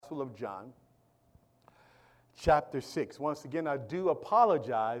Gospel of John, chapter 6. Once again, I do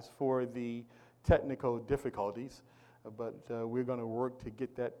apologize for the technical difficulties, but we're going to work to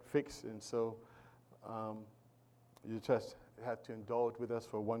get that fixed, and so you just have to indulge with us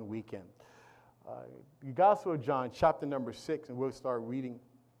for one weekend. The Gospel of John, chapter number 6, and we'll start reading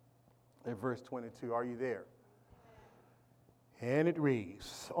at verse 22. Are you there? And it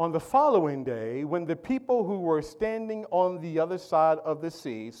reads, "On the following day, when the people who were standing on the other side of the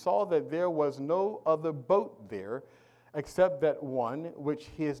sea saw that there was no other boat there except that one which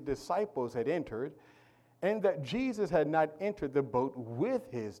his disciples had entered, and that Jesus had not entered the boat with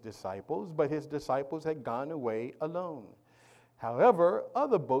his disciples, but his disciples had gone away alone. However,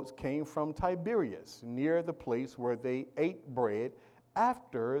 other boats came from Tiberias, near the place where they ate bread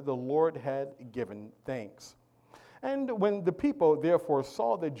after the Lord had given thanks. And when the people therefore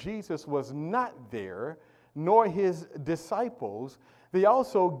saw that Jesus was not there, nor his disciples, they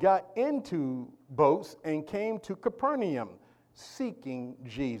also got into boats and came to Capernaum, seeking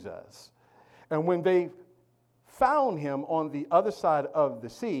Jesus. And when they found him on the other side of the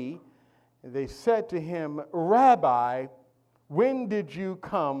sea, they said to him, 'Rabbi, when did you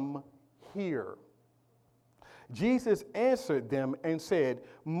come here?' Jesus answered them and said,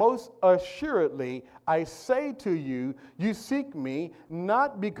 'Most assuredly, I say to you, you seek me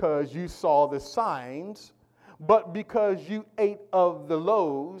not because you saw the signs, but because you ate of the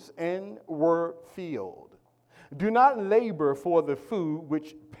loaves and were filled. Do not labor for the food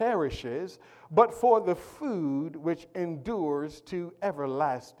which perishes, but for the food which endures to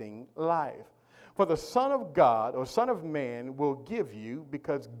everlasting life. For the Son of God, or Son of Man, will give you,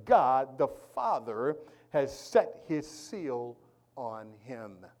 because God the Father has set his seal on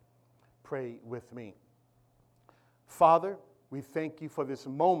him.'" Pray with me. Father, we thank you for this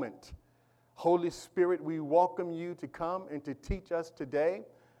moment. Holy Spirit, we welcome you to come and to teach us today.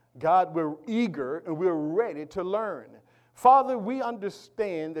 God, we're eager and we're ready to learn. Father, we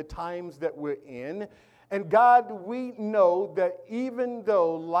understand the times that we're in. And God, we know that even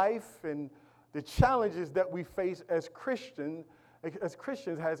though life and the challenges that we face as Christians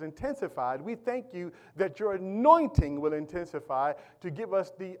has intensified, we thank you that your anointing will intensify to give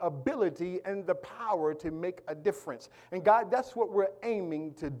us the ability and the power to make a difference. And God, that's what we're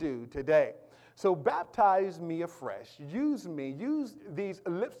aiming to do today. So baptize me afresh. Use me. Use these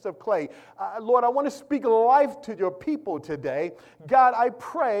lips of clay. Lord, I want to speak life to your people today. God, I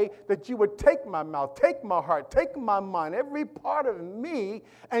pray that you would take my mouth, take my heart, take my mind, every part of me,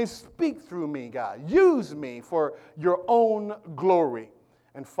 and speak through me, God. Use me for your own glory.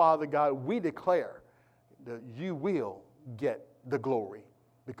 And Father God, we declare that you will get the glory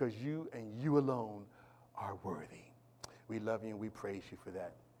because you and you alone are worthy. We love you and we praise you for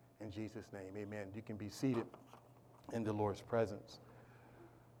that. In Jesus' name, amen. You can be seated in the Lord's presence.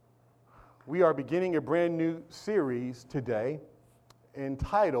 We are beginning a brand new series today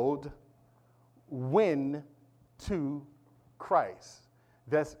entitled Win to Christ.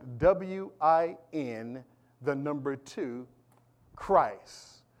 That's W-I-N, the number 2,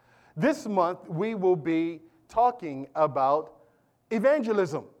 Christ. This month, we will be talking about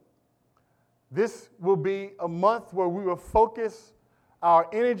evangelism. This will be a month where we will focus our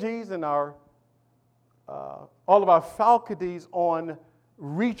energies and all of our faculties on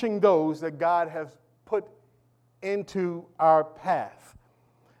reaching those that God has put into our path.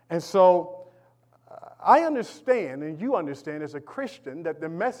 And so I understand, and you understand as a Christian, that the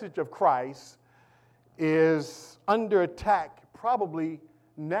message of Christ is under attack probably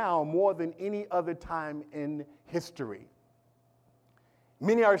now more than any other time in history.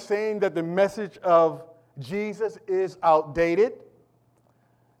 Many are saying that the message of Jesus is outdated.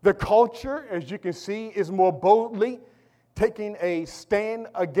 The culture, as you can see, is more boldly taking a stand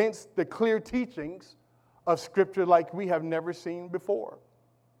against the clear teachings of Scripture like we have never seen before.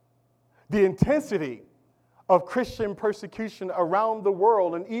 The intensity of Christian persecution around the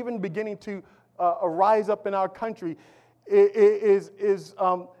world and even beginning to rise up in our country is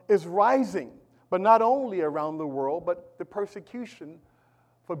rising. But not only around the world, but the persecution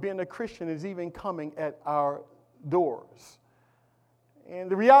for being a Christian is even coming at our doors. And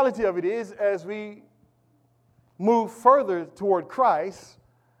the reality of it is, as we move further toward Christ,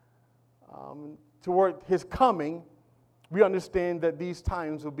 toward his coming, we understand that these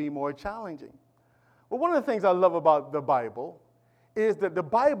times will be more challenging. But one of the things I love about the Bible is that the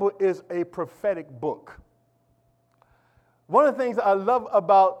Bible is a prophetic book. One of the things I love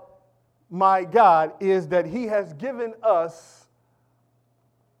about my God is that he has given us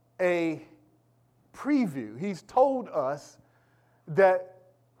a preview. He's told us that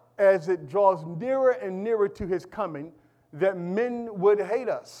as it draws nearer and nearer to his coming, that men would hate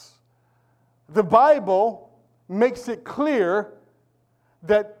us. The Bible makes it clear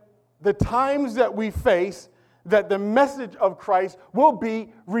that the times that we face, that the message of Christ will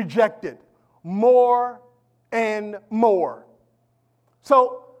be rejected more and more.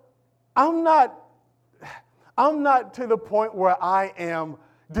 So I'm not to the point where I am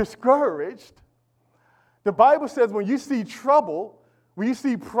discouraged. The Bible says when you see trouble, when you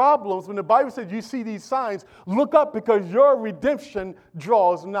see problems, when the Bible says you see these signs, look up because your redemption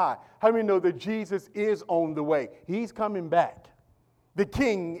draws nigh. How many know that Jesus is on the way? He's coming back. The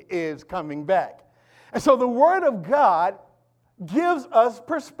King is coming back. And so the Word of God gives us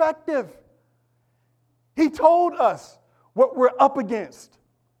perspective. He told us what we're up against.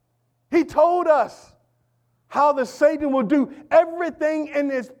 He told us how the Satan will do everything in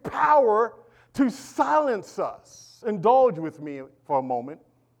his power to silence us. Indulge with me for a moment.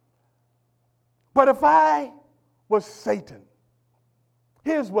 But if I was Satan,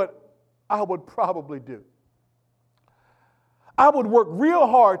 here's what I would probably do. I would work real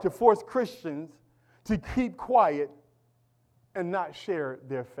hard to force Christians to keep quiet and not share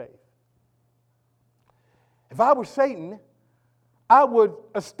their faith. If I were Satan, I would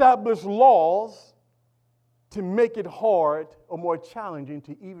establish laws to make it hard or more challenging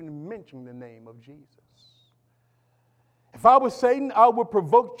to even mention the name of Jesus. If I was Satan, I would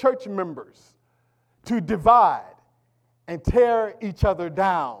provoke church members to divide and tear each other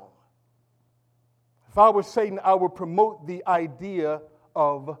down. If I was Satan, I would promote the idea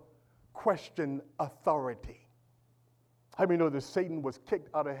of question authority. How many know that Satan was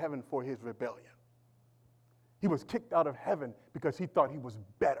kicked out of heaven for his rebellion? He was kicked out of heaven because he thought he was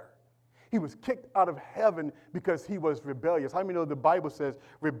better. He was kicked out of heaven because he was rebellious. How many know the Bible says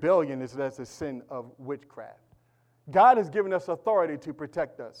rebellion is as a sin of witchcraft? God has given us authority to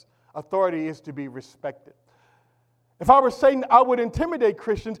protect us. Authority is to be respected. If I were Satan, I would intimidate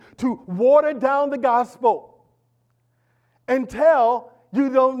Christians to water down the gospel until you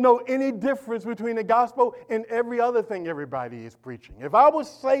don't know any difference between the gospel and every other thing everybody is preaching. If I was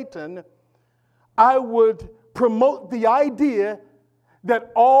Satan, I would promote the idea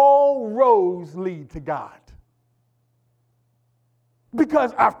that all roads lead to God.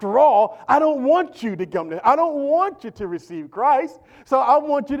 Because after all, I don't want you to come to, I don't want you to receive Christ. So I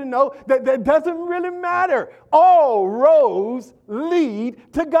want you to know that that doesn't really matter. All roads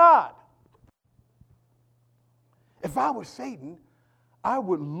lead to God. If I were Satan, I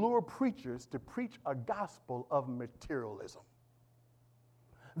would lure preachers to preach a gospel of materialism.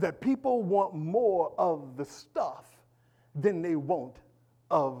 That people want more of the stuff than they want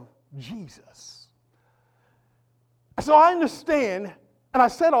of Jesus. So I understand, and I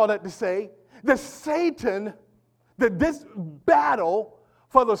said all that to say, that Satan, that this battle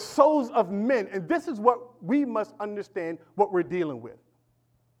for the souls of men, and this is what we must understand what we're dealing with.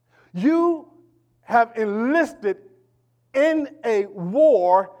 You have enlisted in a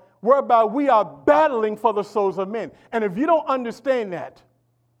war whereby we are battling for the souls of men. And if you don't understand that,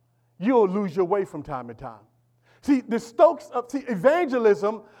 you'll lose your way from time to time. See,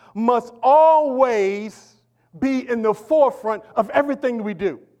 evangelism must always be in the forefront of everything we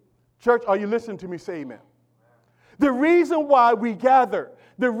do. Church, are you listening to me? Say amen. The reason why we gather,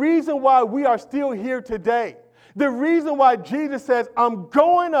 the reason why we are still here today, the reason why Jesus says, I'm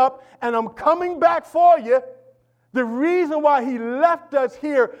going up and I'm coming back for you, the reason why he left us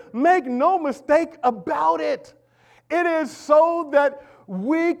here, make no mistake about it. It is so that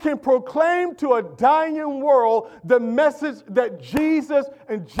we can proclaim to a dying world the message that Jesus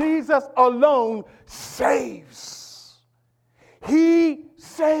and Jesus alone saves. He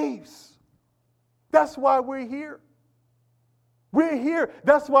saves. That's why we're here. We're here.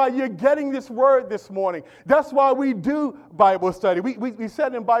 That's why you're getting this word this morning. That's why we do Bible study. We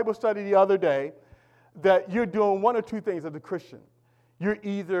said in Bible study the other day that you're doing one or two things as a Christian. You're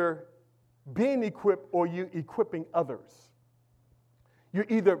either being equipped or you're equipping others. You're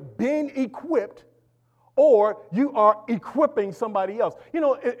either being equipped or you are equipping somebody else. You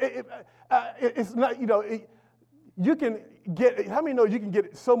know, it's not, you know, you can get, how many know you can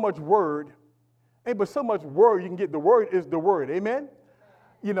get so much word, but so much word you can get, the word is the word, amen?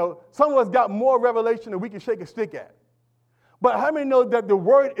 You know, some of us got more revelation than we can shake a stick at. But how many know that the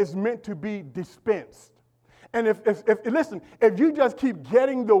word is meant to be dispensed? And if listen, if you just keep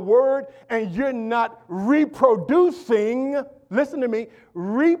getting the word and you're not reproducing, listen to me,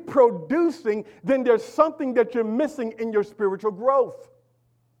 reproducing, then there's something that you're missing in your spiritual growth.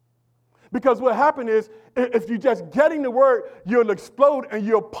 Because what happened is, if you're just getting the word, you'll explode and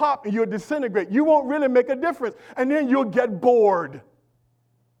you'll pop and you'll disintegrate. You won't really make a difference. And then you'll get bored.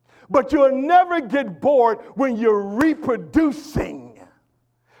 But you'll never get bored when you're reproducing.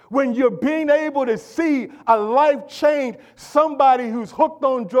 When you're being able to see a life change, somebody who's hooked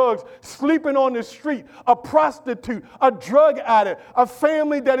on drugs, sleeping on the street, a prostitute, a drug addict, a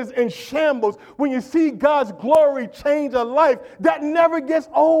family that is in shambles, when you see God's glory change a life, that never gets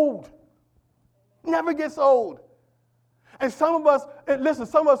old. Never gets old. And some of us, and listen,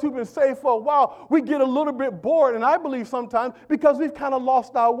 some of us who've been saved for a while, we get a little bit bored, and I believe sometimes because we've kind of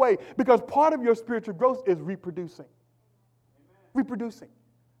lost our way. Because part of your spiritual growth is reproducing. Reproducing.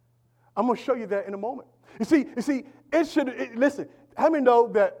 I'm going to show you that in a moment. You see, listen, how many know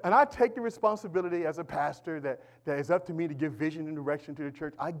that, and I take the responsibility as a pastor that it's up to me to give vision and direction to the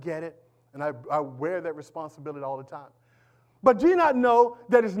church. I get it, and I wear that responsibility all the time. But do you not know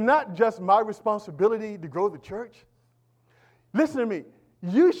that it's not just my responsibility to grow the church? Listen to me.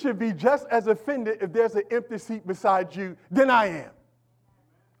 You should be just as offended if there's an empty seat beside you than I am.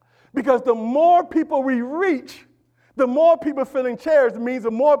 Because the more people we reach, the more people filling chairs means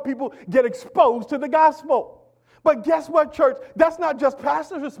the more people get exposed to the gospel. But guess what, church? That's not just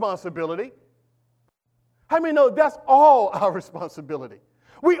pastor's responsibility. How many know that's all our responsibility?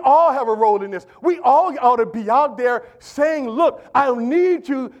 We all have a role in this. We all ought to be out there saying, look, I need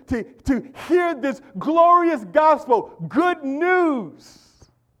you to hear this glorious gospel. Good news.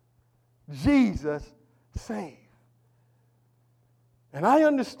 Jesus saved. And I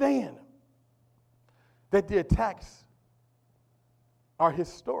understand that the attacks are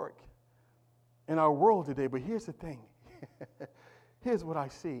historic in our world today. But here's the thing. Here's what I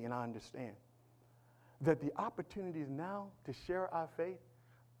see and I understand. That the opportunities now to share our faith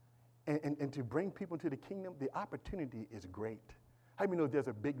and to bring people into the kingdom, the opportunity is great. How many know there's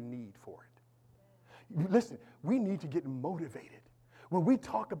a big need for it? Listen, we need to get motivated. When we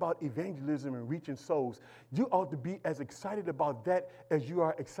talk about evangelism and reaching souls, you ought to be as excited about that as you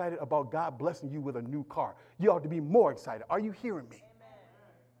are excited about God blessing you with a new car. You ought to be more excited. Are you hearing me? Amen.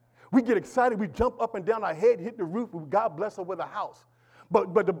 We get excited. We jump up and down our head, hit the roof. God bless us with a house.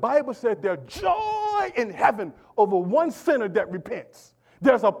 But the Bible said there's joy in heaven over one sinner that repents.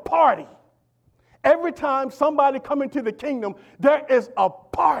 There's a party. Every time somebody comes into the kingdom, there is a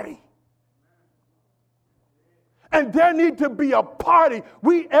party. And there need to be a party.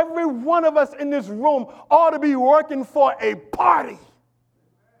 Every one of us in this room ought to be working for a party.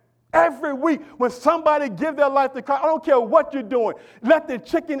 Every week, when somebody give their life to Christ, I don't care what you're doing. Let the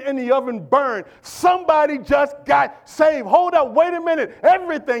chicken in the oven burn. Somebody just got saved. Hold up, wait a minute.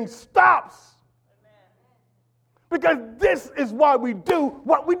 Everything stops. Because this is why we do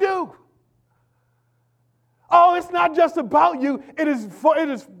what we do. Oh, it's not just about you.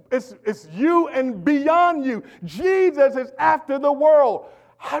 It's you and beyond you. Jesus is after the world.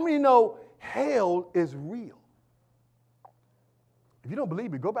 How many know hell is real? If you don't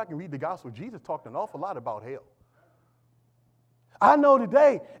believe me, go back and read the gospel. Jesus talked an awful lot about hell. I know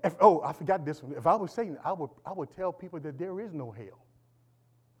today, I forgot this one. If I was saying, I would tell people that there is no hell.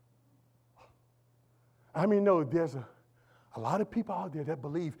 I mean, no, there's a lot of people out there that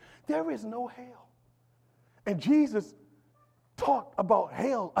believe there is no hell. And Jesus talked about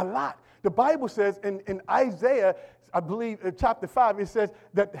hell a lot. The Bible says in Isaiah, I believe in chapter 5, it says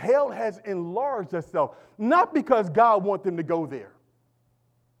that hell has enlarged itself. Not because God wants them to go there,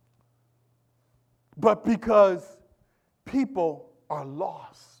 but because people are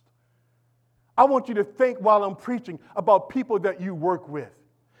lost. I want you to think while I'm preaching about people that you work with,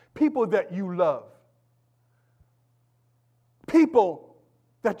 people that you love, people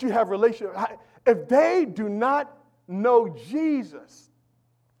that you have relationships. If they do not know Jesus,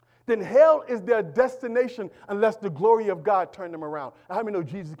 then hell is their destination unless the glory of God turn them around. How many know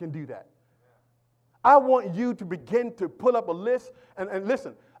Jesus can do that? I want you to begin to pull up a list. And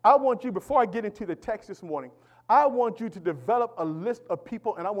listen, I want you, before I get into the text this morning, I want you to develop a list of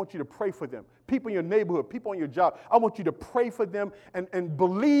people, and I want you to pray for them. People in your neighborhood, people on your job. I want you to pray for them and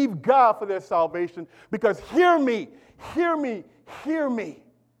believe God for their salvation. Because hear me.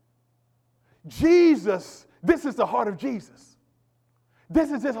 Jesus, this is the heart of Jesus.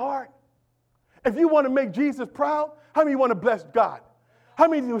 This is his heart. If you want to make Jesus proud, how many of you want to bless God? How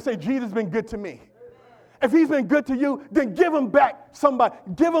many of you would say, Jesus has been good to me? If he's been good to you, then give him back somebody.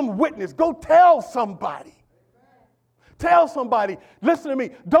 Give him witness. Go tell somebody. Tell somebody. Listen to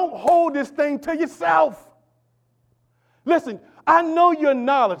me. Don't hold this thing to yourself. Listen, I know your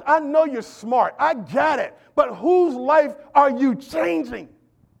knowledge. I know you're smart. I get it. But whose life are you changing?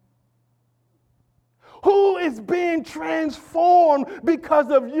 Who is being transformed because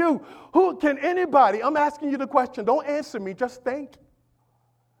of you? Who can anybody? I'm asking you the question. Don't answer me. Just think.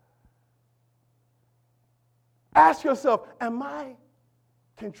 Ask yourself,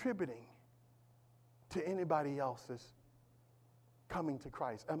 contributing to anybody else's coming to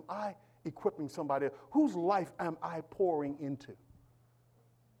Christ? Am I equipping somebody else? Whose life am I pouring into?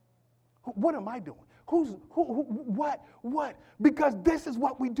 What am I doing? What? Because this is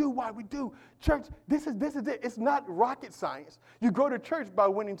what we do, why we do. Church, this is it. It's not rocket science. You go to church by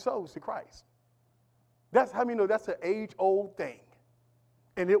winning souls to Christ. That's how many know that's an age-old thing.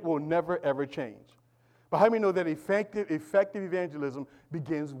 And it will never, ever change. But how many know that effective evangelism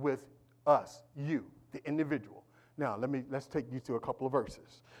begins with us, you, the individual? Now, let's take you to a couple of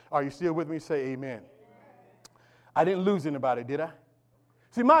verses. Are you still with me? Say amen. Amen. I didn't lose anybody, did I?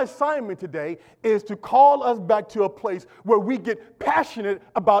 See, my assignment today is to call us back to a place where we get passionate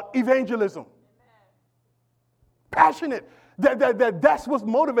about evangelism. Passionate. That's what's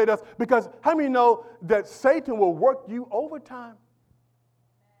motivated us, because how many know that Satan will work you overtime?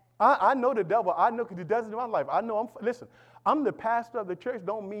 I know the devil. I know because he does it in my life. I know. Listen, I'm the pastor of the church.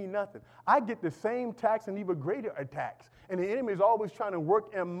 Don't mean nothing. I get the same attacks and even greater attacks. And the enemy is always trying to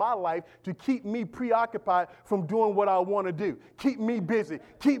work in my life to keep me preoccupied from doing what I want to do. Keep me busy.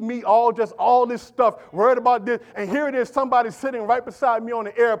 Keep me all this stuff, worried about this. And here it is, somebody sitting right beside me on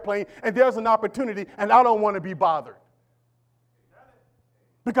the airplane, and there's an opportunity, and I don't want to be bothered.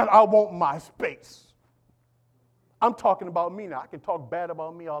 Because I want my space. I'm talking about me now. I can talk bad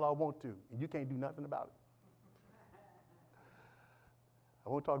about me all I want to, and you can't do nothing about it. I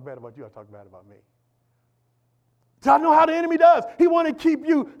won't talk bad about you. I'll talk bad about me. So I know how the enemy does. He wants to keep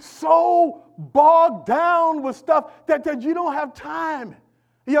you so bogged down with stuff that you don't have time.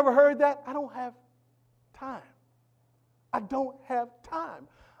 You ever heard that? I don't have time. I don't have time.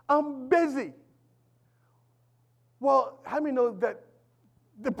 I'm busy. Well, how many know that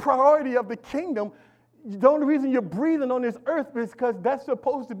the priority of the kingdom, the only reason you're breathing on this earth is because that's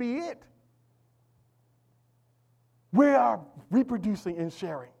supposed to be it. We are reproducing and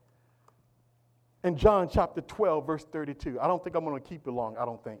sharing. In John chapter 12, verse 32. I don't think I'm going to keep it long, I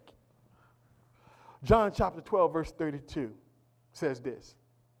don't think. John chapter 12, verse 32 says this.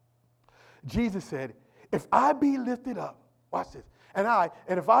 Jesus said, if I be lifted up, watch this, and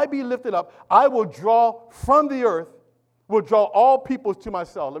if I be lifted up, I will draw from the earth, will draw all peoples to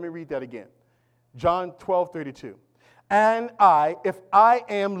myself. Let me read that again. John 12, 32. And if I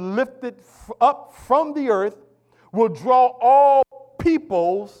am lifted up from the earth, will draw all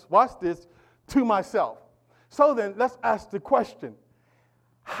peoples, watch this, to myself. So then, let's ask the question,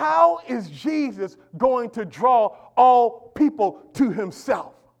 how is Jesus going to draw all people to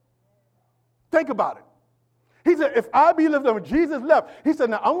himself? Think about it. He said, if I be lifted up, when Jesus left, he said,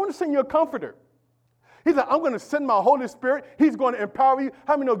 now I want to send you a comforter. He said, I'm going to send my Holy Spirit. He's going to empower you.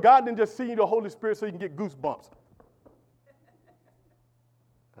 How many know God didn't just send you the Holy Spirit so you can get goosebumps?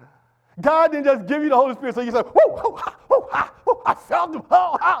 God didn't just give you the Holy Spirit so you say, whoo, I felt him.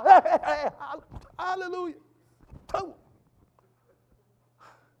 Oh, hallelujah.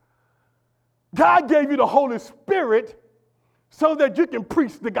 God gave you the Holy Spirit so that you can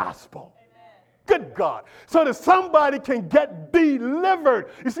preach the gospel. Good God. So that somebody can get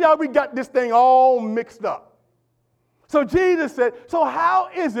delivered. You see how we got this thing all mixed up? So Jesus said, so how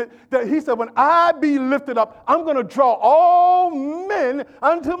is it that he said, when I be lifted up, I'm going to draw all men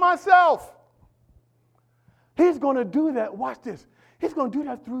unto myself. He's going to do that. Watch this. He's going to do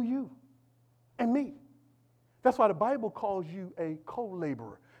that through you and me. That's why the Bible calls you a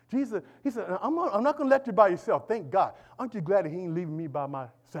co-laborer. Jesus, he said, I'm not going to let you by yourself. Thank God. Aren't you glad that he ain't leaving me by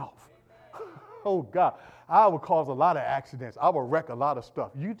myself? Oh, God. I would cause a lot of accidents. I would wreck a lot of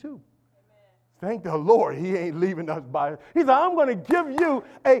stuff. You too. Thank the Lord, he ain't leaving us by. He said, I'm going to give you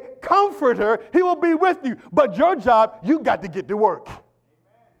a comforter. He will be with you. But your job, you got to get to work.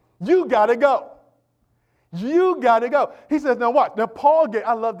 You got to go. You got to go. He says, now watch. Now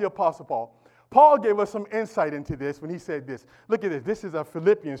I love the Apostle Paul. Paul gave us some insight into this when he said this. Look at this. This is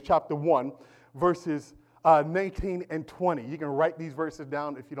Philippians chapter 1, verses 19 and 20. You can write these verses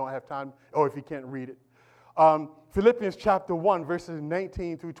down if you don't have time or if you can't read it. Philippians chapter 1, verses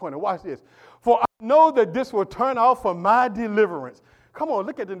 19 through 20. Watch this. For I know that this will turn out for my deliverance. Come on,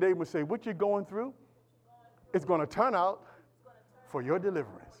 look at the neighbor and say, what you're going through, it's going to turn out for your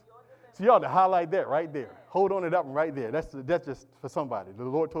deliverance. So you ought to highlight that right there. Hold on to that one right there. That's just for somebody. The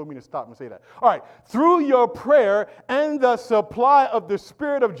Lord told me to stop and say that. All right. Through your prayer and the supply of the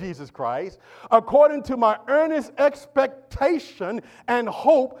Spirit of Jesus Christ, according to my earnest expectation and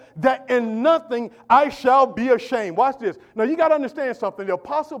hope that in nothing I shall be ashamed. Watch this. Now, you got to understand something. The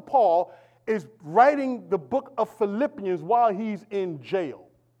Apostle Paul is writing the book of Philippians while he's in jail.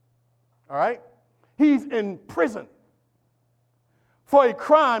 All right? He's in prison for a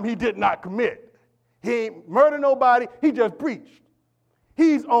crime he did not commit. He ain't murdered nobody. He just preached.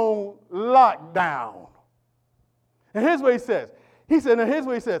 He's on lockdown. And here's what he says. He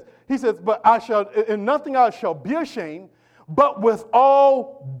says, but I shall, in nothing I shall be ashamed, but with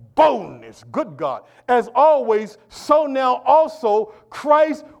all boldness, good God, as always, so now also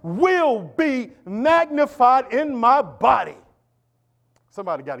Christ will be magnified in my body.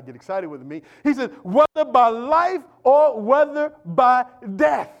 Somebody got to get excited with me. He says, whether by life or whether by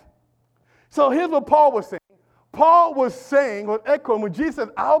death. So here's what Paul was saying. Paul was saying, was echoing, when Jesus says,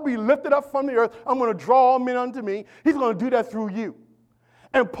 I'll be lifted up from the earth, I'm going to draw all men unto me, he's going to do that through you.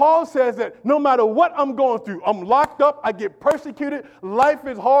 And Paul says that no matter what I'm going through, I'm locked up, I get persecuted, life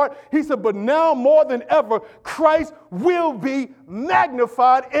is hard. He said, but now more than ever, Christ will be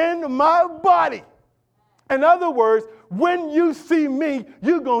magnified in my body. In other words, when you see me,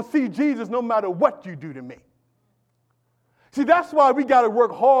 you're going to see Jesus no matter what you do to me. See, that's why we got to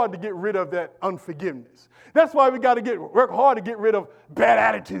work hard to get rid of that unforgiveness. That's why we got to work hard to get rid of bad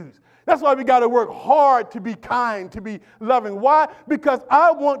attitudes. That's why we got to work hard to be kind, to be loving. Why? Because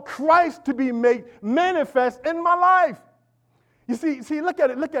I want Christ to be made manifest in my life. You see, look at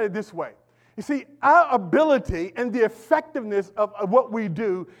it this way. You see, our ability and the effectiveness of what we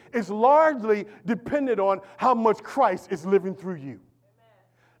do is largely dependent on how much Christ is living through you. Amen.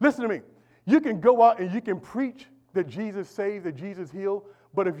 Listen to me. You can go out and you can preach that Jesus saved, that Jesus healed,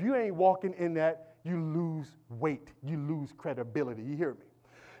 but if you ain't walking in that, you lose weight. You lose credibility. You hear me?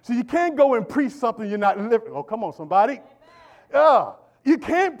 So you can't go and preach something you're not living. Oh, come on, somebody. You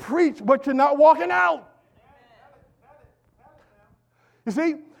can't preach what you're not walking out. You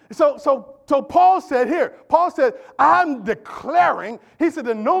see? So Paul said here, I'm declaring, he said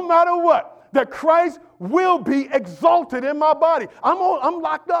that no matter what, that Christ will be exalted in my body. I'm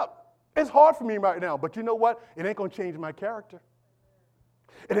locked up. It's hard for me right now, but you know what? It ain't going to change my character.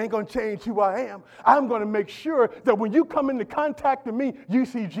 It ain't going to change who I am. I'm going to make sure that when you come into contact with me, you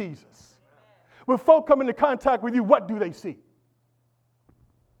see Jesus. When folk come into contact with you, what do they see?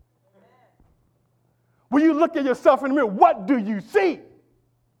 When you look at yourself in the mirror, what do you see?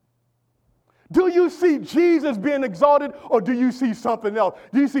 Do you see Jesus being exalted, or do you see something else?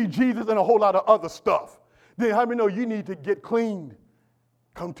 Do you see Jesus and a whole lot of other stuff? Then how many know you need to get cleaned?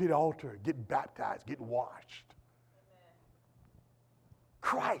 Come to the altar, get baptized, get washed.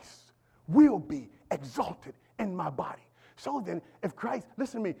 Christ will be exalted in my body. So then, if Christ,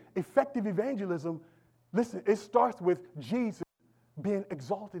 listen to me, effective evangelism, listen, it starts with Jesus being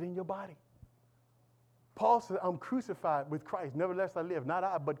exalted in your body. Paul said, I'm crucified with Christ. Nevertheless I live. Not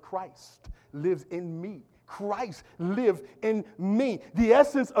I, but Christ lives in me. Christ lives in me. The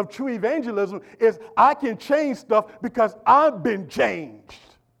essence of true evangelism is I can change stuff because I've been changed.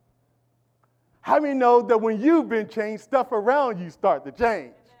 How many know that when you've been changed, stuff around you start to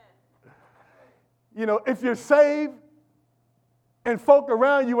change? You know, if you're saved and folk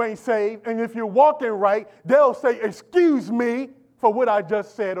around you ain't saved, and if you're walking right, they'll say, excuse me for what I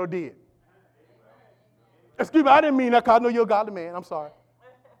just said or did. Excuse me, I didn't mean that because I know you're a godly man. I'm sorry.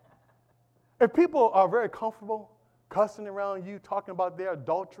 If people are very comfortable cussing around you, talking about their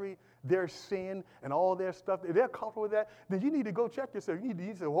adultery, their sin, and all their stuff, if they're comfortable with that, then you need to go check yourself. You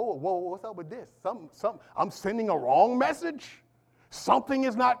need to say, whoa, what's up with this? I'm sending a wrong message. Something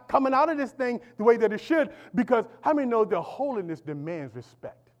is not coming out of this thing the way that it should, because how many know that holiness demands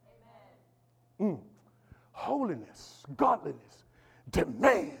respect? Holiness, godliness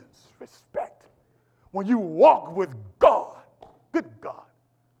demands respect. When you walk with God, good God,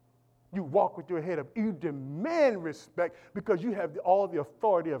 you walk with your head up. You demand respect because you have all the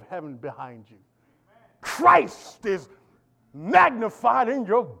authority of heaven behind you. Christ is magnified in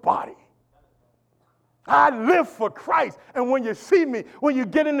your body. I live for Christ. And when you see me, when you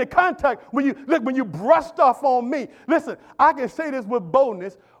get into contact, when you brush stuff on me, listen, I can say this with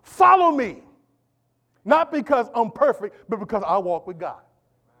boldness, follow me. Not because I'm perfect, but because I walk with God.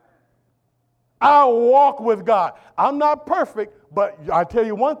 I walk with God. I'm not perfect, but I tell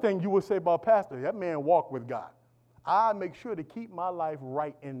you one thing you will say about Pastor, that man walked with God. I make sure to keep my life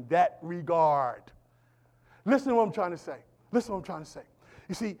right in that regard. Listen to what I'm trying to say.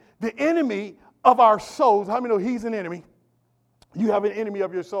 You see, the enemy of our souls, how many know he's an enemy? You have an enemy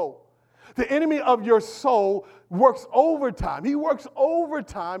of your soul. The enemy of your soul works overtime. He works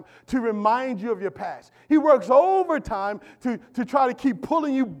overtime to remind you of your past. He works overtime to try to keep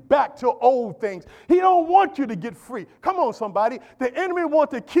pulling you back to old things. He don't want you to get free. Come on, somebody. The enemy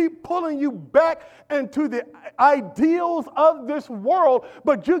wants to keep pulling you back into the ideals of this world,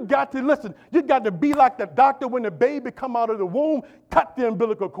 but you got to listen. You got to be like the doctor when the baby come out of the womb, cut the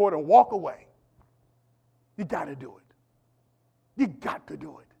umbilical cord and walk away. You got to do it. You got to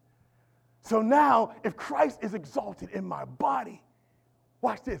do it. So now, if Christ is exalted in my body,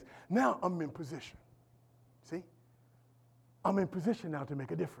 watch this. Now I'm in position. See? I'm in position now to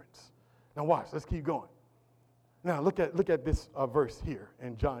make a difference. Now watch, let's keep going. Now look at this verse here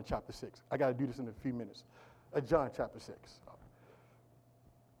in John chapter 6. I got to do this in a few minutes. John chapter 6.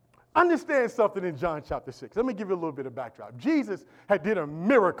 Understand something in John chapter 6. Let me give you a little bit of backdrop. Jesus had did a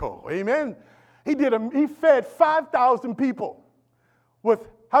miracle. Amen? He fed 5,000 people with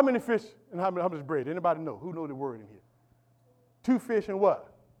how many fish and how much bread? Anybody know? Who know the word in here? 2 fish and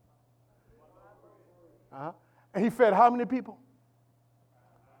what? And he fed how many people?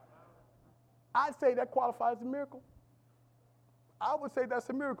 I'd say that qualifies as a miracle. I would say that's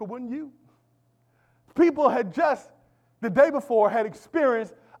a miracle, wouldn't you? People had just, the day before, had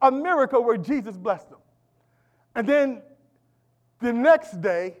experienced a miracle where Jesus blessed them. And then the next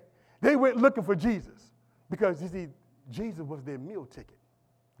day, they went looking for Jesus because, you see, Jesus was their meal ticket,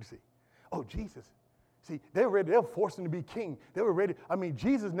 you see. Oh, Jesus. See, they were forced him to be king. They were ready. I mean,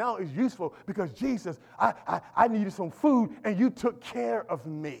 Jesus now is useful because Jesus, I needed some food and you took care of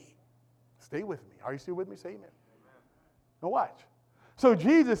me. Stay with me. Are you still with me? Say amen. Now watch. So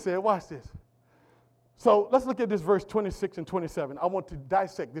Jesus said, watch this. So let's look at this verse 26 and 27. I want to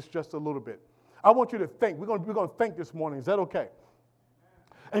dissect this just a little bit. I want you to think. We're going to think this morning. Is that okay?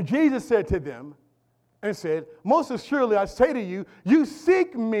 And Jesus said to them and said, most assuredly I say to you, you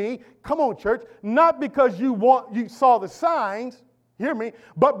seek me, come on church, not because you saw the signs, hear me,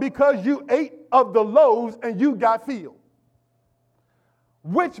 but because you ate of the loaves and you got filled.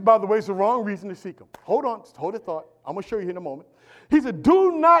 Which, by the way, is the wrong reason to seek him. Hold on, hold the thought. I'm going to show you here in a moment. He said,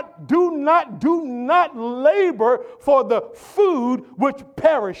 do not labor for the food which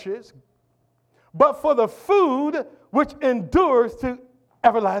perishes, but for the food which endures to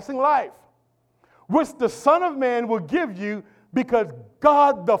everlasting life, which the Son of Man will give you, because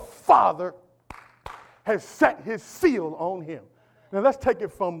God the Father has set his seal on him. Now let's take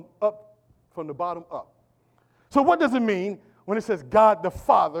it from the bottom up. So what does it mean when it says God the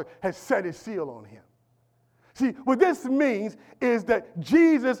Father has set his seal on him? See, what this means is that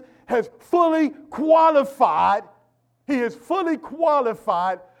Jesus has fully qualified, he is fully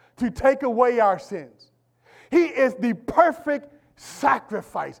qualified to take away our sins. He is the perfect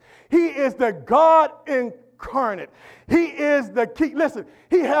sacrifice. He is the God incarnate. He is the key. Listen,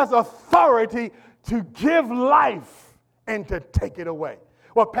 he has authority to give life and to take it away.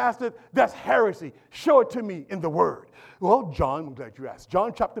 Well, Pastor, that's heresy. Show it to me in the Word. Well, John, I'm glad you asked.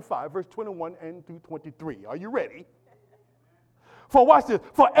 John chapter 5, verse 21 and through 23. Are you ready? For watch this.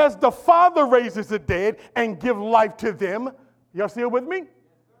 For as the Father raises the dead and give life to them, y'all still with me?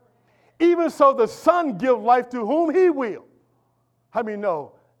 Even so the Son give life to whom he will. How many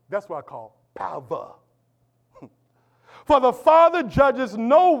know that's what I call power? For the Father judges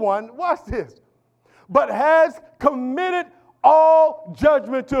no one, watch this, but has committed all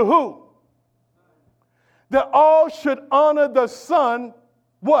judgment to who? That all should honor the Son,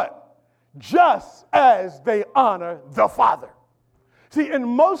 what? Just as they honor the Father. See, in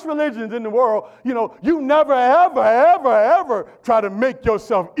most religions in the world, you never, ever, ever, ever try to make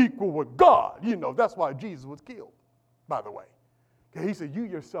yourself equal with God. That's why Jesus was killed, by the way. He said, you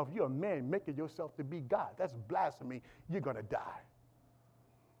yourself, you're a man making yourself to be God. That's blasphemy. You're going to die.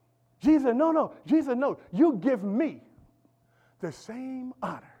 Jesus said, no. Jesus said, no, you give me the same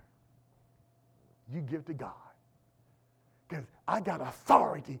honor you give to God. Because I got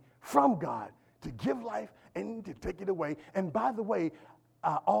authority from God to give life and to take it away. And by the way,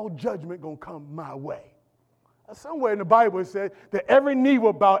 all judgment going to come my way. Somewhere in the Bible it says that every knee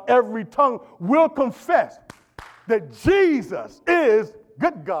will bow, every tongue will confess that Jesus is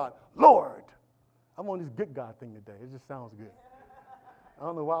good God, Lord. I'm on this good God thing today. It just sounds good. I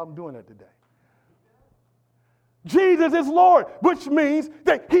don't know why I'm doing that today. Jesus is Lord, which means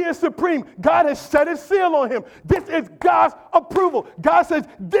that he is supreme. God has set his seal on him. This is God's approval. God says,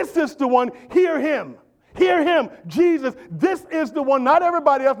 this is the one. Hear him. Hear him. Jesus, this is the one. Not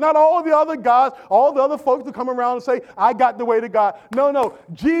everybody else, not all the other gods, all the other folks to come around and say, I got the way to God. No.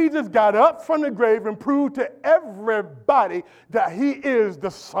 Jesus got up from the grave and proved to everybody that he is the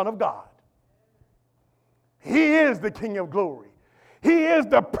Son of God. He is the King of glory. He is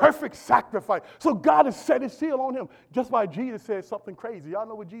the perfect sacrifice. So God has set his seal on him. Just like Jesus said something crazy. Y'all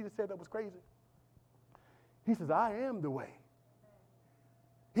know what Jesus said that was crazy? He says, I am the way.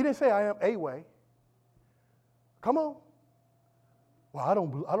 He didn't say I am a way. Come on. Well, I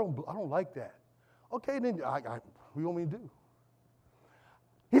don't like that. Okay, then what do you want me to do?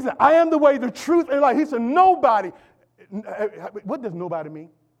 He said, I am the way, the truth, and life. He said, nobody. What does nobody mean?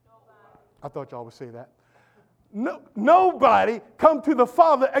 Nobody. I thought y'all would say that. No, nobody come to the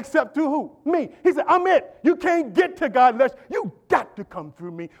Father except to who? Me. He said, I'm it. You can't get to God unless you got got to come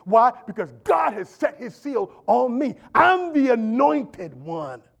through me. Why? Because God has set his seal on me. I'm the anointed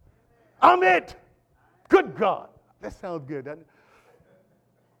one. I'm it. Good God. That sounds good, doesn't it?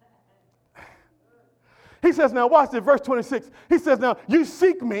 He says, now watch this, verse 26. He says, now you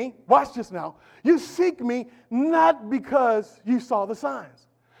seek me, watch this now. You seek me not because you saw the signs.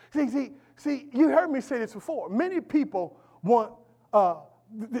 See, you heard me say this before. Many people want,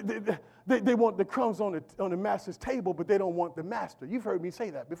 they want the crumbs on the master's table, but they don't want the master. You've heard me say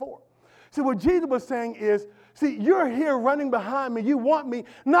that before. See, what Jesus was saying is, see, you're here running behind me. You want me,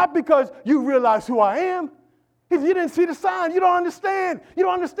 not because you realize who I am. If you didn't see the sign, you don't understand. You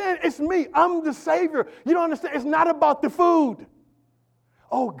don't understand. It's me. I'm the Savior. You don't understand. It's not about the food.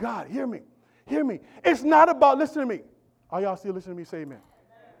 Oh, God, hear me. Hear me. It's not about, listen to me. Are y'all still listening to me? Say amen.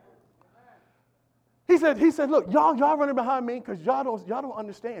 He said, look, y'all running behind me because y'all don't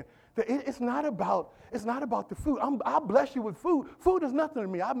understand that it's not about the food. I'll bless you with food. Food is nothing to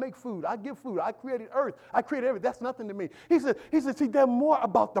me. I make food. I give food. I created earth. I created everything. That's nothing to me. He said, see, they're more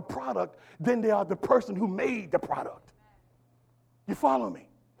about the product than they are the person who made the product. You follow me?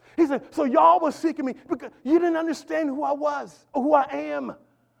 He said, so y'all was seeking me because you didn't understand who I was or who I am.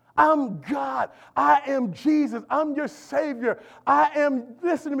 I'm God. I am Jesus. I'm your Savior.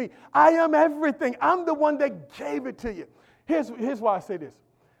 Listen to me, I am everything. I'm the one that gave it to you. Here's why I say this.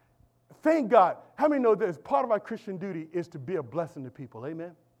 Thank God. How many know this? Part of our Christian duty is to be a blessing to people.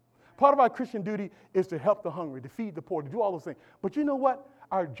 Amen? Part of our Christian duty is to help the hungry, to feed the poor, to do all those things. But you know what?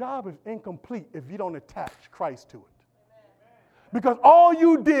 Our job is incomplete if you don't attach Christ to it. Because all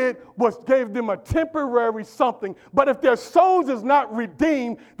you did was gave them a temporary something. But if their souls is not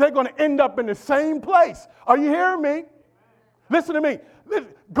redeemed, they're going to end up in the same place. Are you hearing me? Listen to me.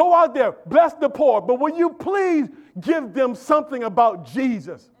 Go out there, bless the poor. But will you please give them something about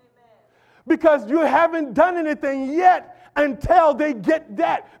Jesus? Because you haven't done anything yet until they get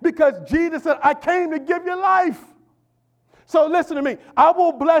that. Because Jesus said, I came to give you life. So listen to me. I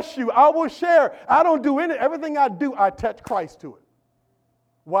will bless you. I will share. I don't do everything I do, I attach Christ to it.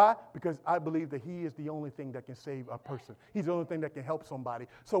 Why? Because I believe that he is the only thing that can save a person. He's the only thing that can help somebody.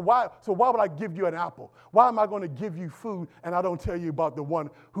 So why would I give you an apple? Why am I going to give you food and I don't tell you about the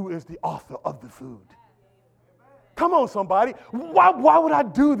one who is the author of the food? Come on, somebody. Why would I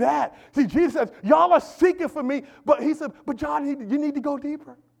do that? See, Jesus says, y'all are seeking for me, but he said, but John, you need to go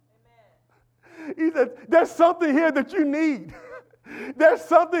deeper. Amen. He said, there's something here that you need. There's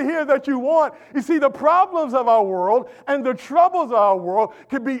something here that you want. You see, the problems of our world and the troubles of our world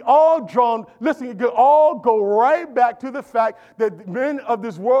can be all drawn, listen, it can all go right back to the fact that men of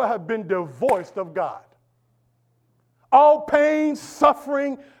this world have been divorced of God. All pain,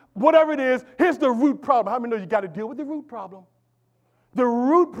 suffering, whatever it is, here's the root problem. How many know you got to deal with the root problem? The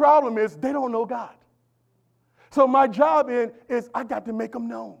root problem is they don't know God. So my job is I got to make them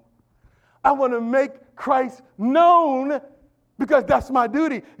known. I want to make Christ known because that's my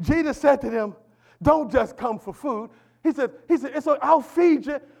duty. Jesus said to them, don't just come for food. He said, so I'll feed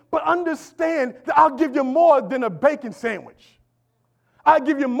you, but understand that I'll give you more than a bacon sandwich. I'll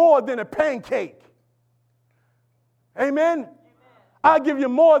give you more than a pancake. Amen? I'll give you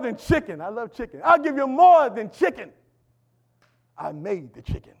more than chicken. I love chicken. I'll give you more than chicken. I made the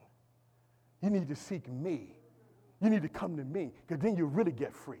chicken. You need to seek me. You need to come to me because then you'll really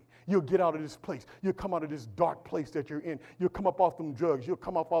get free. You'll get out of this place. You'll come out of this dark place that you're in. You'll come up off them drugs. You'll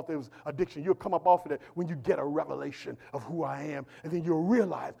come up off those addiction. You'll come up off of that when you get a revelation of who I am. And then you'll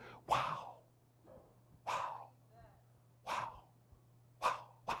realize, wow.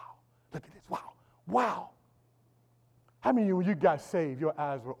 Look at this. Wow. How many of you, when you got saved, your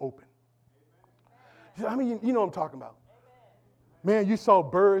eyes were open? I mean, you know what I'm talking about. Man, you saw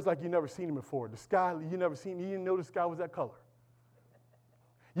birds like you never seen them before. The sky, you didn't know the sky was that color.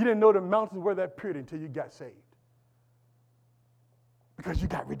 You didn't know the mountains were that pretty until you got saved. Because you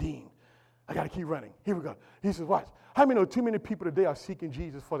got redeemed. I got to keep running. Here we go. He says, watch. How many know too many people today are seeking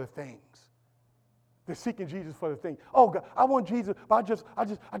Jesus for the things? They're seeking Jesus for the thing. Oh God, I want Jesus, but I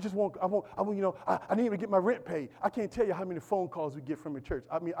need to get my rent paid. I can't tell you how many phone calls we get from the church.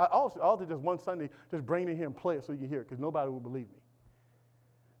 I mean, I did just one Sunday, just bring it here and play it so you can hear it, because nobody will believe me.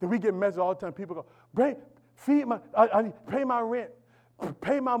 Then we get messages all the time. People go, I pay my rent,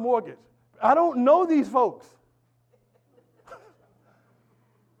 pay my mortgage. I don't know these folks.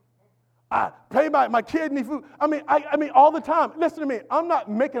 I pay my kid need food. I mean, all the time. Listen to me. I'm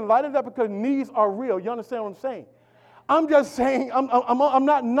not making light of that because needs are real. You understand what I'm saying? I'm just saying, I'm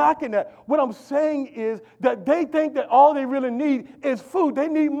not knocking that. What I'm saying is that they think that all they really need is food. They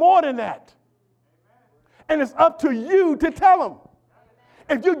need more than that. And it's up to you to tell them.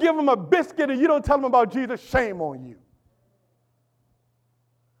 If you give them a biscuit and you don't tell them about Jesus, shame on you.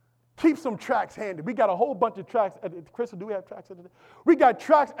 keep some tracts handy. We got a whole bunch of tracts. Crystal, do we have tracts at the table? We got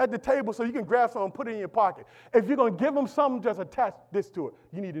tracts at the table so you can grab some and put it in your pocket. If you're going to give them something, just attach this to it.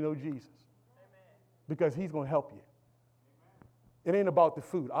 You need to know Jesus. Amen. Because he's going to help you. It ain't about the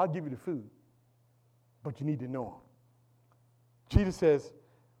food. I'll give you the food. But you need to know him. Jesus says,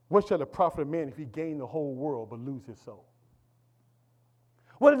 what shall it profit a man if he gain the whole world but lose his soul?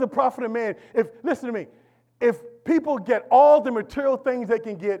 What is the profit of man if, listen to me, if people get all the material things they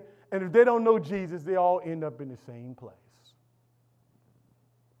can get, and if they don't know Jesus, they all end up in the same place.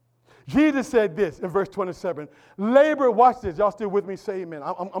 Jesus said this in verse 27, labor, watch this, y'all still with me, say amen.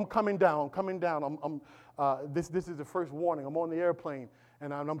 I'm coming down, this is the first warning. I'm on the airplane,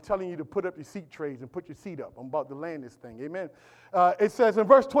 and I'm telling you to put up your seat trays and put your seat up. I'm about to land this thing, amen. It says in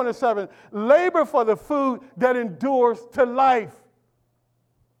verse 27, labor for the food that endures to life.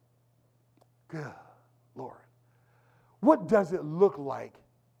 Good Lord. What does it look like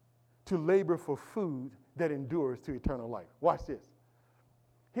to labor for food that endures to eternal life? Watch this.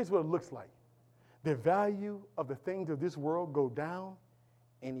 Here's what it looks like. The value of the things of this world go down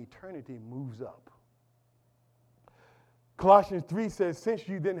and eternity moves up. Colossians 3 says, since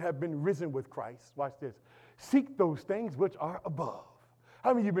you then have been risen with Christ, watch this, seek those things which are above. How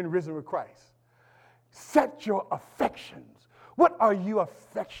many of you have been risen with Christ? Set your affections. What are you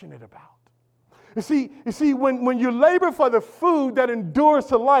affectionate about? You see, when you labor for the food that endures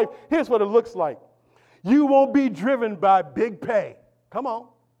to life, here's what it looks like. You won't be driven by big pay. Come on.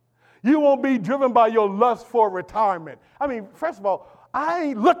 You won't be driven by your lust for retirement. I mean, first of all, I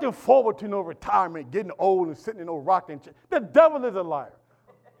ain't looking forward to no retirement, getting old and sitting in no rocking chair. The devil is a liar.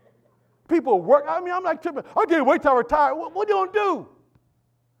 People work. I mean, I'm like tripping. I can't wait till I retire. What are you going to do?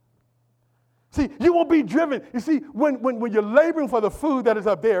 See, you won't be driven. You see, when you're laboring for the food that is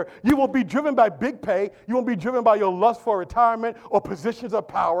up there, you won't be driven by big pay. You won't be driven by your lust for retirement or positions of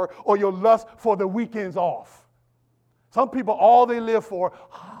power or your lust for the weekends off. Some people, all they live for,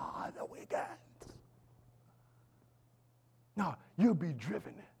 the weekends. No, you'll be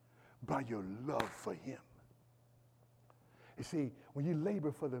driven by your love for him. You see, when you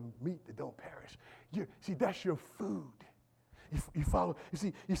labor for the meat that don't perish, that's your food. You follow.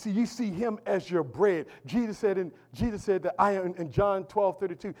 You see him as your bread. Jesus said that I am in John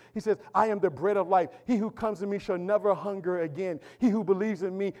 12:32. He says, I am the bread of life. He who comes to me shall never hunger again. He who believes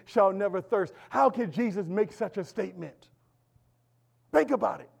in me shall never thirst. How can Jesus make such a statement? Think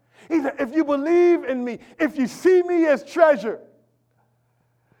about it. He said, if you believe in me, if you see me as treasure.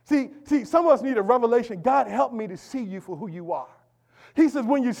 See, some of us need a revelation. God, help me to see you for who you are. He says,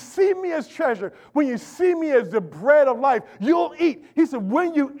 when you see me as treasure, when you see me as the bread of life, you'll eat. He said,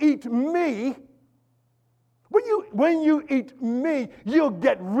 when you eat me, you'll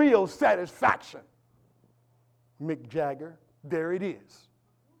get real satisfaction. Mick Jagger, there it is.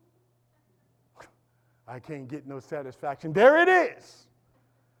 I can't get no satisfaction. There it is.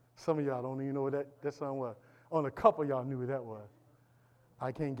 Some of y'all don't even know what that song was. Only a couple of y'all knew what that was.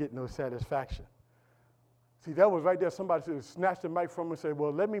 I can't get no satisfaction. See, that was right there. Somebody should snatch the mic from me and say,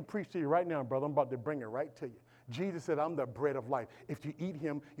 well, let me preach to you right now, brother. I'm about to bring it right to you. Jesus said, I'm the bread of life. If you eat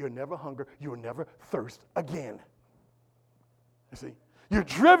him, you'll never hunger. You'll never thirst again. You see, you're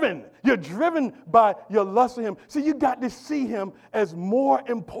driven by your lust for him. See, you got to see him as more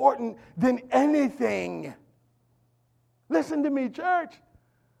important than anything. Listen to me, church.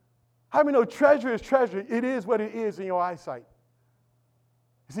 How many know treasure is treasure? It is what it is in your eyesight.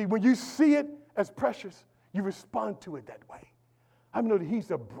 You see, when you see it as precious, you respond to it that way. I know that he's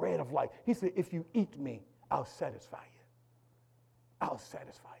the bread of life. He said, if you eat me, I'll satisfy you. I'll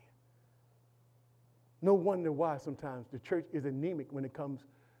satisfy you. No wonder why sometimes the church is anemic when it comes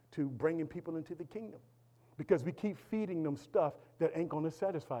to bringing people into the kingdom. Because we keep feeding them stuff that ain't going to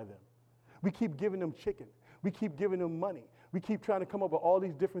satisfy them. We keep giving them chicken. We keep giving them money. We keep trying to come up with all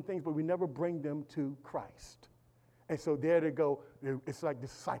these different things, but we never bring them to Christ. And so there they go. It's like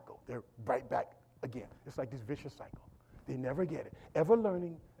this cycle. They're right back again. It's like this vicious cycle. They never get it. Ever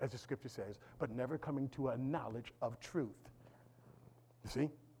learning, as the scripture says, but never coming to a knowledge of truth. You see?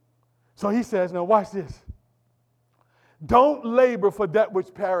 So he says, now watch this. Don't labor for that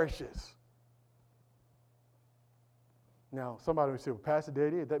which perishes. Now, somebody would say, well, Pastor, there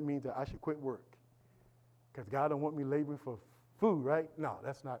it is. That means that I should quit work. Because God don't want me laboring for food, right? No,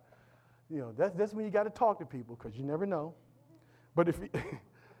 that's not. That's when you got to talk to people, because you never know. But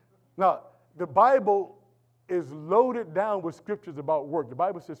now, the Bible is loaded down with scriptures about work. The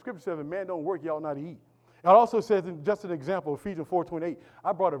Bible says, scripture says, if a man don't work, he ought not to eat. It also says, just an example, Ephesians 4:28,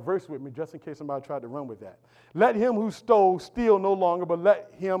 I brought a verse with me just in case somebody tried to run with that. Let him who stole steal no longer, but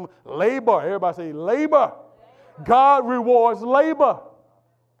let him labor. Everybody say labor. God rewards labor.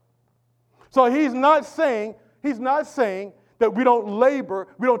 So he's not saying that we don't labor,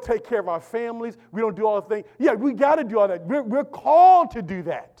 we don't take care of our families, we don't do all the things. Yeah, we got to do all that. We're called to do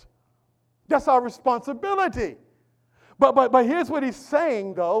that. That's our responsibility. But here's what he's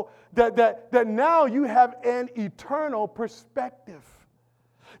saying, though, that now you have an eternal perspective.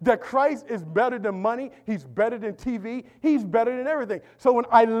 That Christ is better than money, he's better than TV, he's better than everything. So when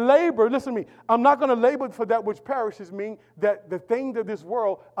I labor, listen to me, I'm not going to labor for that which perishes, meaning that the things of this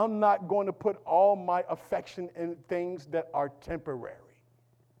world, I'm not going to put all my affection in things that are temporary.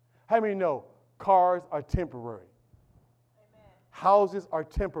 How many know cars are temporary? Amen. Houses are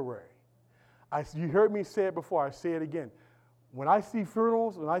temporary. You heard me say it before, I say it again. When I see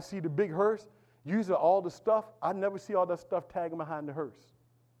funerals, when I see the big hearse, usually all the stuff, I never see all that stuff tagging behind the hearse.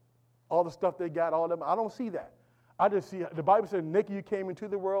 All the stuff they got, all them, I don't see that. I just see, the Bible says, naked you came into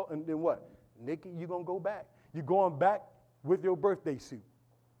the world, and then what? Naked you're going to go back. You're going back with your birthday suit.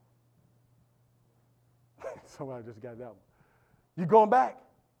 Somebody just got that one. You're going back.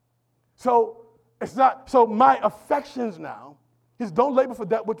 So it's not, so my affections now is don't labor for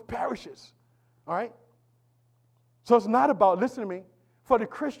that which perishes. All right? So it's not about, listen to me, for the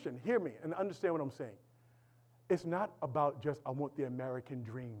Christian, hear me and understand what I'm saying. It's not about just, I want the American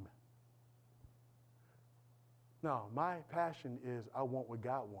dream. No, my passion is I want what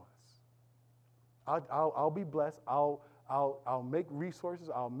God wants. I'll be blessed. I'll make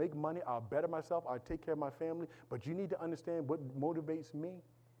resources. I'll make money. I'll better myself. I'll take care of my family. But you need to understand what motivates me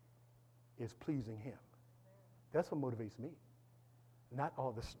is pleasing him. That's what motivates me, not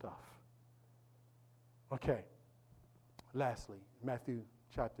all the stuff. Okay. Lastly, Matthew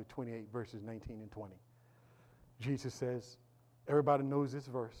chapter 28, verses 19 and 20. Jesus says, everybody knows this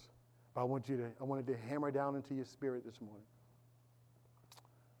verse. I wanted to hammer down into your spirit this morning.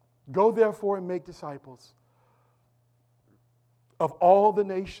 Go therefore and make disciples of all the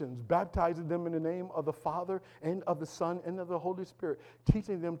nations, baptizing them in the name of the Father and of the Son and of the Holy Spirit,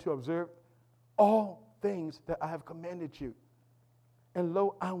 teaching them to observe all things that I have commanded you. And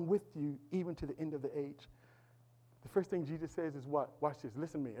lo, I'm with you even to the end of the age. The first thing Jesus says is what? Watch this.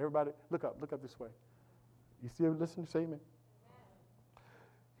 Listen to me. Everybody, look up this way. You still listening? Say amen.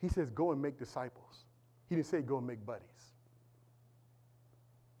 He says, go and make disciples. He didn't say go and make buddies.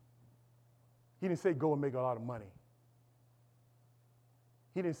 He didn't say go and make a lot of money.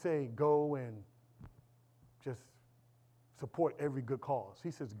 He didn't say go and just support every good cause.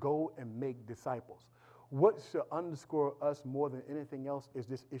 He says go and make disciples. What should underscore us more than anything else is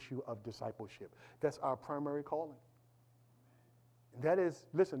this issue of discipleship. That's our primary calling. That is,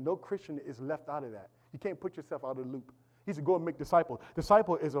 listen, no Christian is left out of that. You can't put yourself out of the loop. He said, go and make disciples.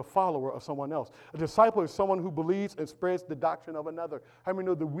 Disciple is a follower of someone else. A disciple is someone who believes and spreads the doctrine of another. How many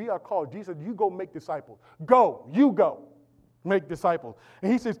know that we are called? Jesus said, you go make disciples. You go make disciples.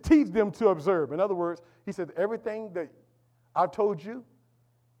 And he says, teach them to observe. In other words, he said, everything that I've told you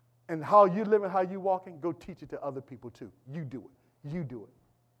and how you live and how you walking, go teach it to other people too. You do it. You do it.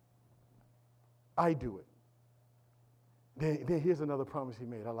 I do it. Then here's another promise he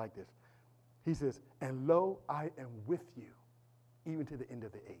made. I like this. He says, and lo, I am with you, even to the end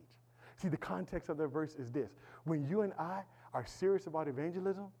of the age. See, the context of that verse is this. When you and I are serious about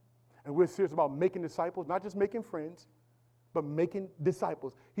evangelism, and we're serious about making disciples, not just making friends, but making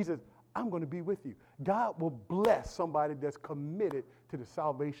disciples, he says, I'm going to be with you. God will bless somebody that's committed to the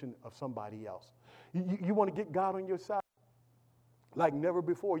salvation of somebody else. You want to get God on your side like never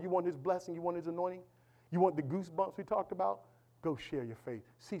before. You want his blessing. You want his anointing. You want the goosebumps we talked about. Go share your faith.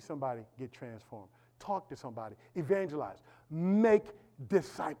 See somebody get transformed. Talk to somebody. Evangelize. Make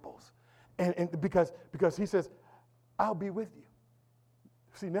disciples. And because he says, I'll be with you.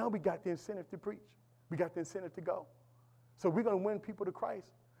 See, now we got the incentive to preach. We got the incentive to go. So we're going to win people to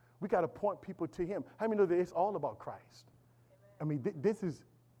Christ. We got to point people to him. How many know that it's all about Christ? Amen. I mean,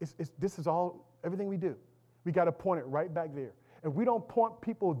 this is all, everything we do. We got to point it right back there. If we don't point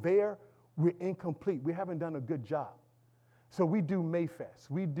people there, we're incomplete. We haven't done a good job. So we do Mayfest.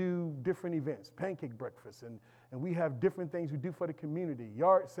 We do different events, pancake breakfast, and we have different things we do for the community,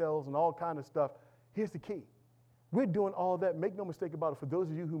 yard sales and all kind of stuff. Here's the key. We're doing all that. Make no mistake about it. For those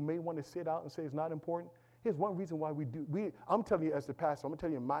of you who may want to sit out and say it's not important, here's one reason why we do. I'm telling you as the pastor, I'm going to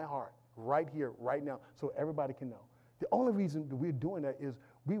tell you in my heart, right here, right now, so everybody can know. The only reason that we're doing that is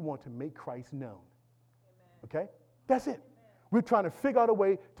we want to make Christ known. Amen. Okay? That's it. We're trying to figure out a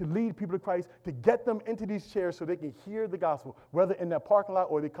way to lead people to Christ, to get them into these chairs so they can hear the gospel, whether in that parking lot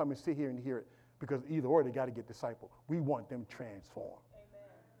or they come and sit here and hear it, because either or they got to get discipled. We want them transformed.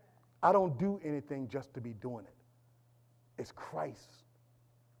 Amen. I don't do anything just to be doing it. It's Christ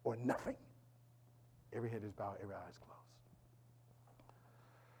or nothing. Every head is bowed, every eye is closed.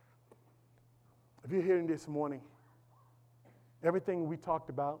 If you're hearing this morning, everything we talked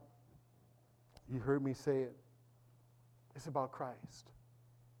about, you heard me say it, it's about Christ.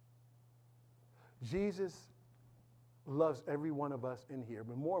 Jesus loves every one of us in here,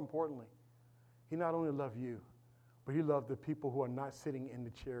 but more importantly, he not only loves you, but he loves the people who are not sitting in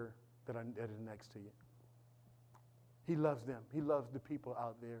the chair that is next to you. He loves them. He loves the people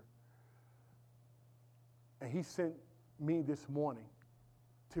out there. And he sent me this morning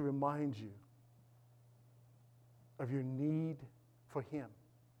to remind you of your need for him.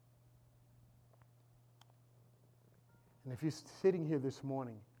 And if you're sitting here this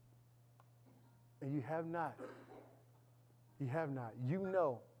morning and you have not, you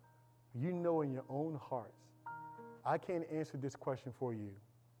know in your own hearts, I can't answer this question for you,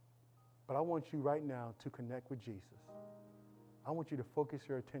 but I want you right now to connect with Jesus. I want you to focus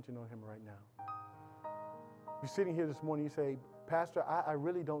your attention on him right now. You're sitting here this morning, you say, Pastor, I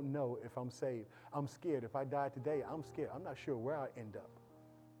really don't know if I'm saved. I'm scared. If I die today, I'm scared. I'm not sure where I end up.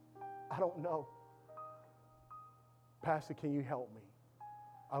 I don't know. Pastor, can you help me?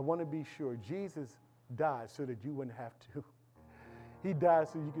 I want to be sure. Jesus died so that you wouldn't have to. He died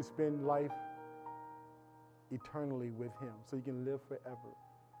so you could spend life eternally with him, so you can live forever.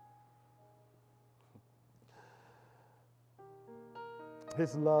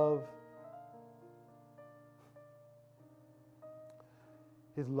 His love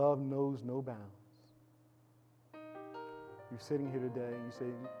knows no bounds. You're sitting here today and you say,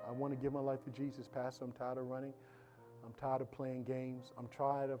 I want to give my life to Jesus, Pastor. I'm tired of running. I'm tired of playing games. I'm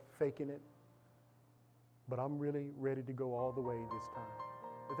tired of faking it. But I'm really ready to go all the way this time.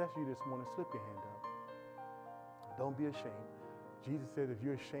 If that's you this morning, slip your hand up. Don't be ashamed. Jesus said, if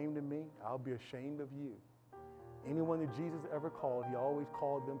you're ashamed of me, I'll be ashamed of you. Anyone that Jesus ever called, he always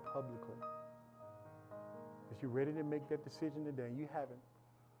called them publicly. If you're ready to make that decision today and you haven't,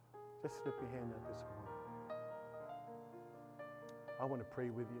 just slip your hand up this morning. I want to pray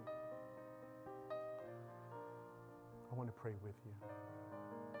with you. I want to pray with you.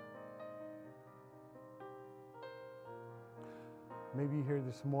 Maybe you're here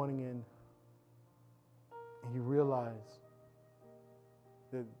this morning and you realize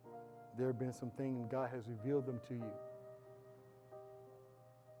that there have been some things God has revealed them to you,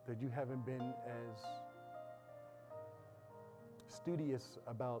 that you haven't been as studious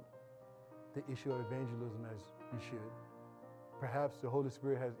about the issue of evangelism as you should. Perhaps the Holy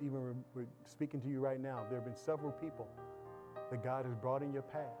Spirit has even speaking to you right now. There have been several people that God has brought in your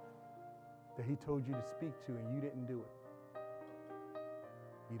path that he told you to speak to and you didn't do it.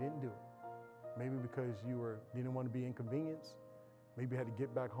 You didn't do it. Maybe because you didn't want to be inconvenienced. Maybe you had to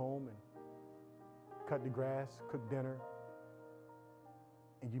get back home and cut the grass, cook dinner,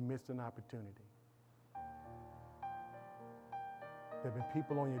 and you missed an opportunity. There have been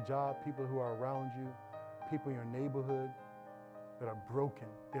people on your job, people who are around you, people in your neighborhood that are broken.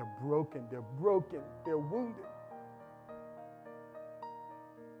 They're broken. They're broken. They're wounded.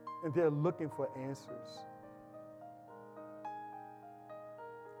 And they're looking for answers.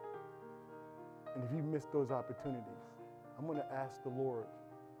 And if you miss those opportunities, I'm going to ask the Lord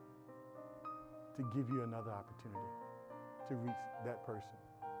to give you another opportunity to reach that person.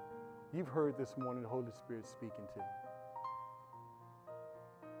 You've heard this morning the Holy Spirit speaking to you.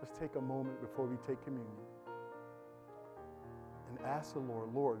 Let's take a moment before we take communion and ask the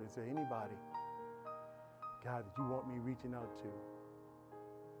Lord, is there anybody, God, that you want me reaching out to?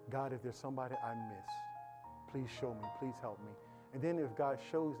 God, if there's somebody I miss, please show me, please help me. And then if God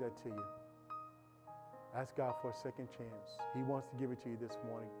shows that to you, ask God for a second chance. He wants to give it to you this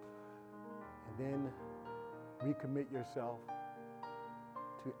morning. And then recommit yourself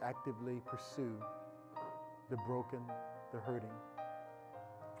to actively pursue the broken, the hurting,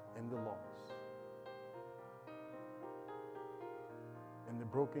 and the lost. And the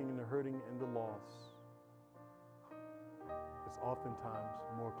broken and the hurting and the lost is oftentimes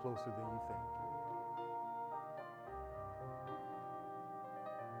more closer than you think.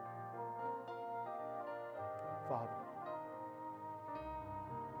 Father,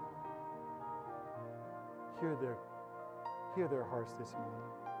 hear their hearts this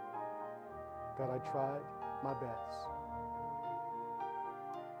morning. God, I tried my best.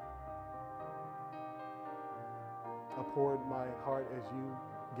 I poured my heart as you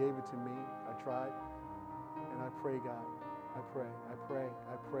gave it to me. I tried. And I pray, God, I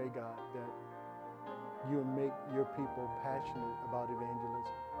pray, God, that you would make your people passionate about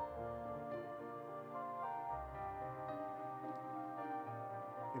evangelism.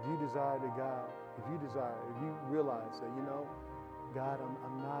 If you desire to God, if you realize that, God,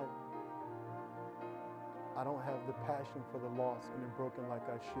 I don't have the passion for the lost and the broken like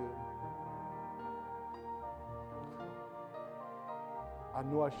I should. I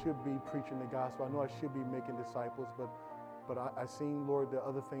know I should be preaching the gospel. I know I should be making disciples, but I seen, Lord, that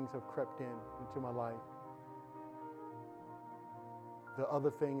other things have crept into my life. The other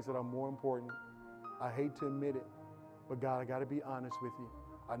things that are more important. I hate to admit it, but God, I got to be honest with you.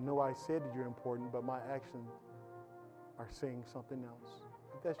 I know I said that you're important, but my actions are saying something else.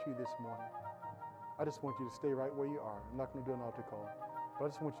 If that's you this morning, I just want you to stay right where you are. I'm not going to do an altar call, but I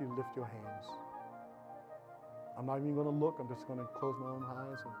just want you to lift your hands. I'm not even going to look. I'm just going to close my own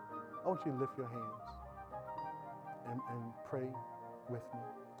eyes. And I want you to lift your hands and pray with me.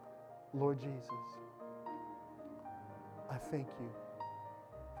 Lord Jesus, I thank you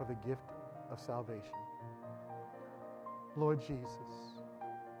for the gift of salvation. Lord Jesus,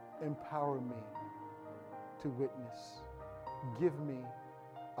 empower me to witness. Give me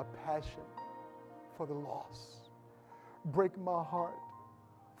a passion for the lost. Break my heart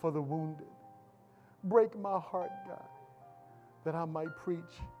for the wounded. Break my heart, God, that I might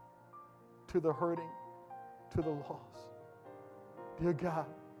preach to the hurting, to the lost. Dear God,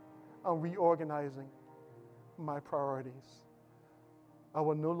 I'm reorganizing my priorities. I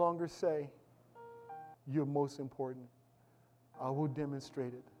will no longer say you're most important. I will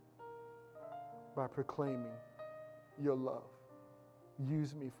demonstrate it by proclaiming your love.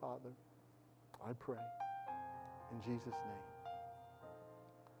 Use me, Father, I pray. In Jesus' name.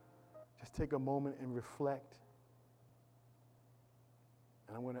 Just take a moment and reflect.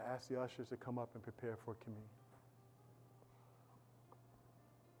 And I'm going to ask the ushers to come up and prepare for communion.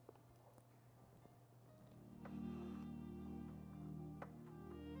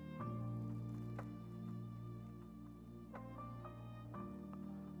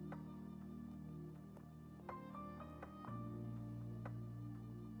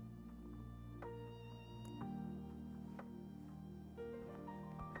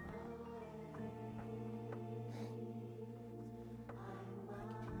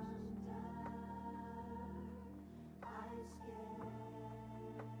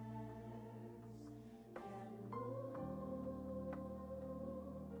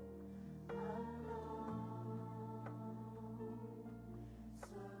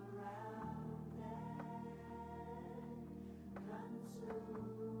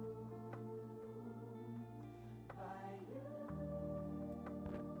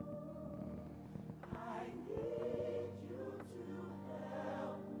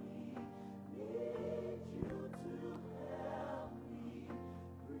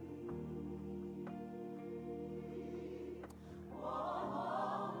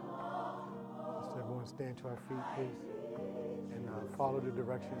 Stand to our feet, please, and follow the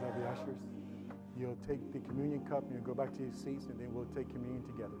directions of the ushers. You'll take the communion cup and you'll go back to your seats, and then we'll take communion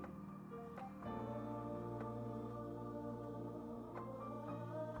together.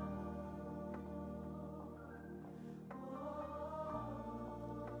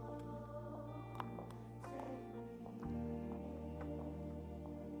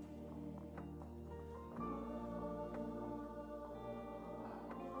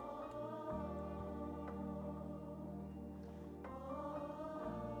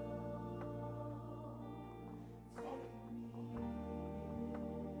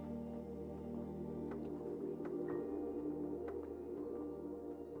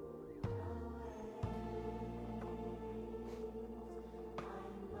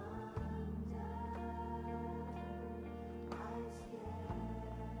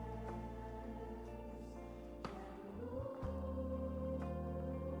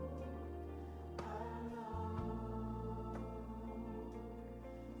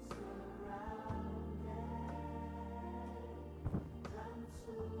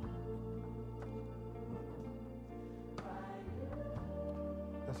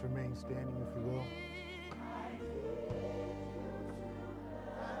 Let's remain standing, if you will.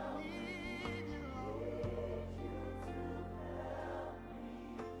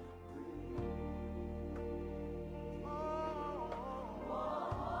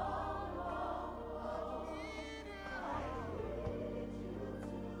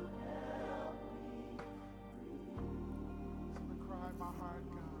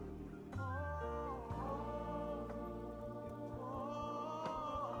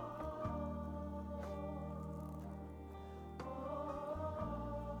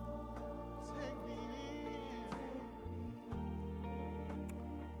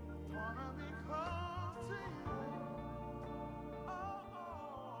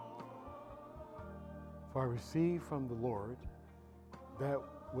 For I received from the Lord that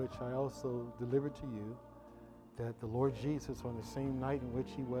which I also delivered to you, that the Lord Jesus, on the same night in which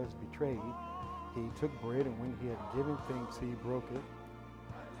he was betrayed, he took bread, and when he had given thanks, he broke it.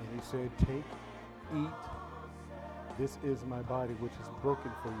 And he said, "Take, eat. This is my body, which is broken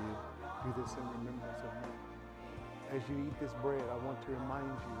for you. Do this in remembrance of me. As you eat this bread, I want to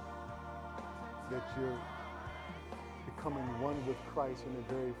remind you that you're becoming one with Christ in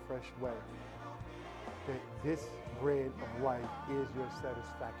a very fresh way. That this bread of life is your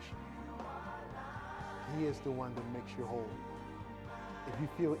satisfaction. He is the one that makes you whole. If you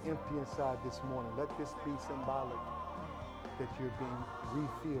feel empty inside this morning, let this be symbolic that you're being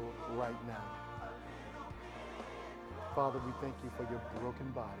refilled right now. Father, we thank you for your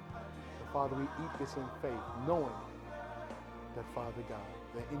broken body. And Father, we eat this in faith, knowing that, Father God,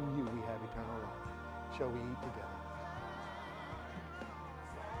 that in you we have eternal life. Shall we eat together?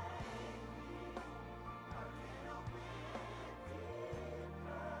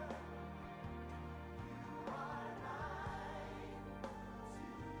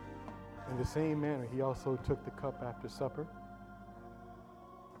 In the same manner, he also took the cup after supper.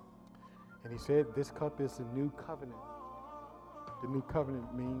 And he said, this cup is the new covenant. The new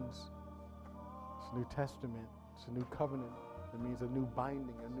covenant means it's a new testament. It's a new covenant. It means a new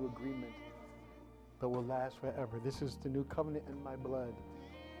binding, a new agreement that will last forever. This is the new covenant in my blood.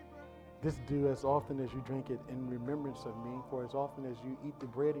 This do as often as you drink it in remembrance of me. For as often as you eat the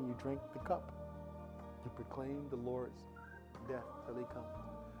bread and you drink the cup, you proclaim the Lord's death till he comes.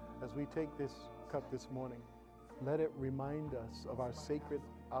 As we take this cup this morning, let it remind us of our sacred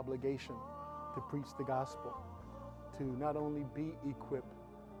obligation to preach the gospel, to not only be equipped,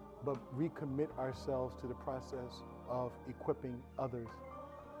 but recommit ourselves to the process of equipping others.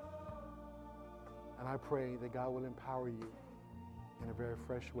 And I pray that God will empower you in a very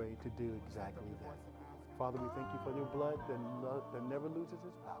fresh way to do exactly that. Father, we thank you for your blood that never loses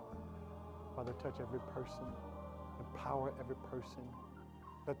its power. Father, touch every person, empower every person.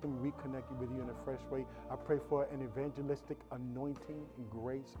 Let them reconnect with you in a fresh way. I pray for an evangelistic anointing and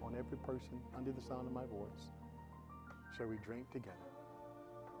grace on every person under the sound of my voice. Shall we drink together?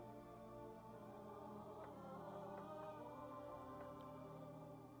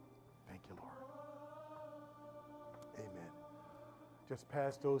 Thank you, Lord. Amen. Just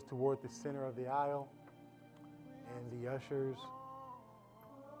pass those toward the center of the aisle, and the ushers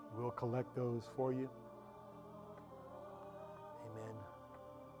will collect those for you. Amen.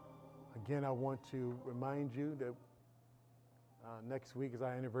 Again, I want to remind you that next week is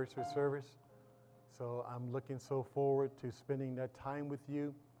our anniversary service. So I'm looking so forward to spending that time with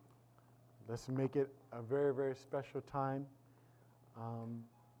you. Let's make it a very, very special time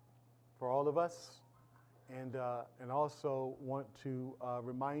for all of us. And also want to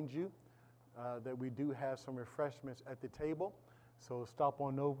remind you that we do have some refreshments at the table. So stop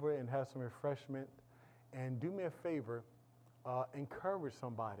on over and have some refreshment. And do me a favor, encourage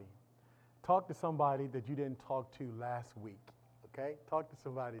somebody. Talk to somebody that you didn't talk to last week, okay? Talk to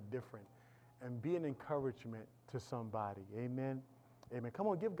somebody different and be an encouragement to somebody. Amen? Amen. Come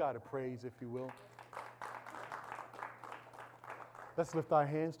on, give God a praise, if you will. Let's lift our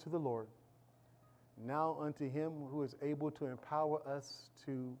hands to the Lord. Now unto him who is able to empower us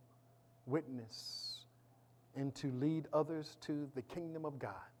to witness and to lead others to the kingdom of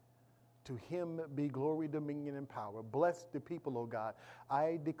God. To him be glory, dominion, and power. Bless the people, O God.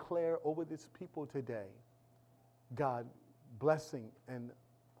 I declare over this people today, God, blessing and,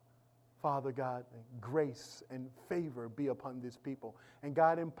 Father God, grace and favor be upon this people. And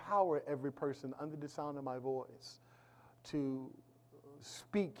God, empower every person under the sound of my voice to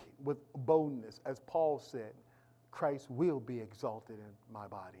speak with boldness. As Paul said, Christ will be exalted in my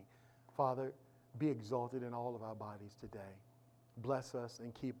body. Father, be exalted in all of our bodies today. Bless us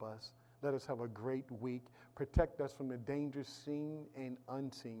and keep us. Let us have a great week. Protect us from the dangers seen and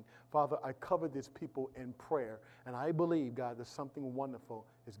unseen. Father, I cover this people in prayer, and I believe, God, that something wonderful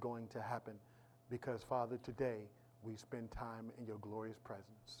is going to happen because, Father, today we spend time in your glorious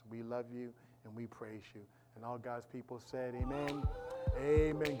presence. We love you and we praise you. And all God's people said, amen.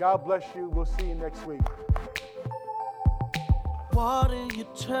 Amen. God bless you. We'll see you next week. Water you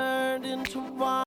turned into wine.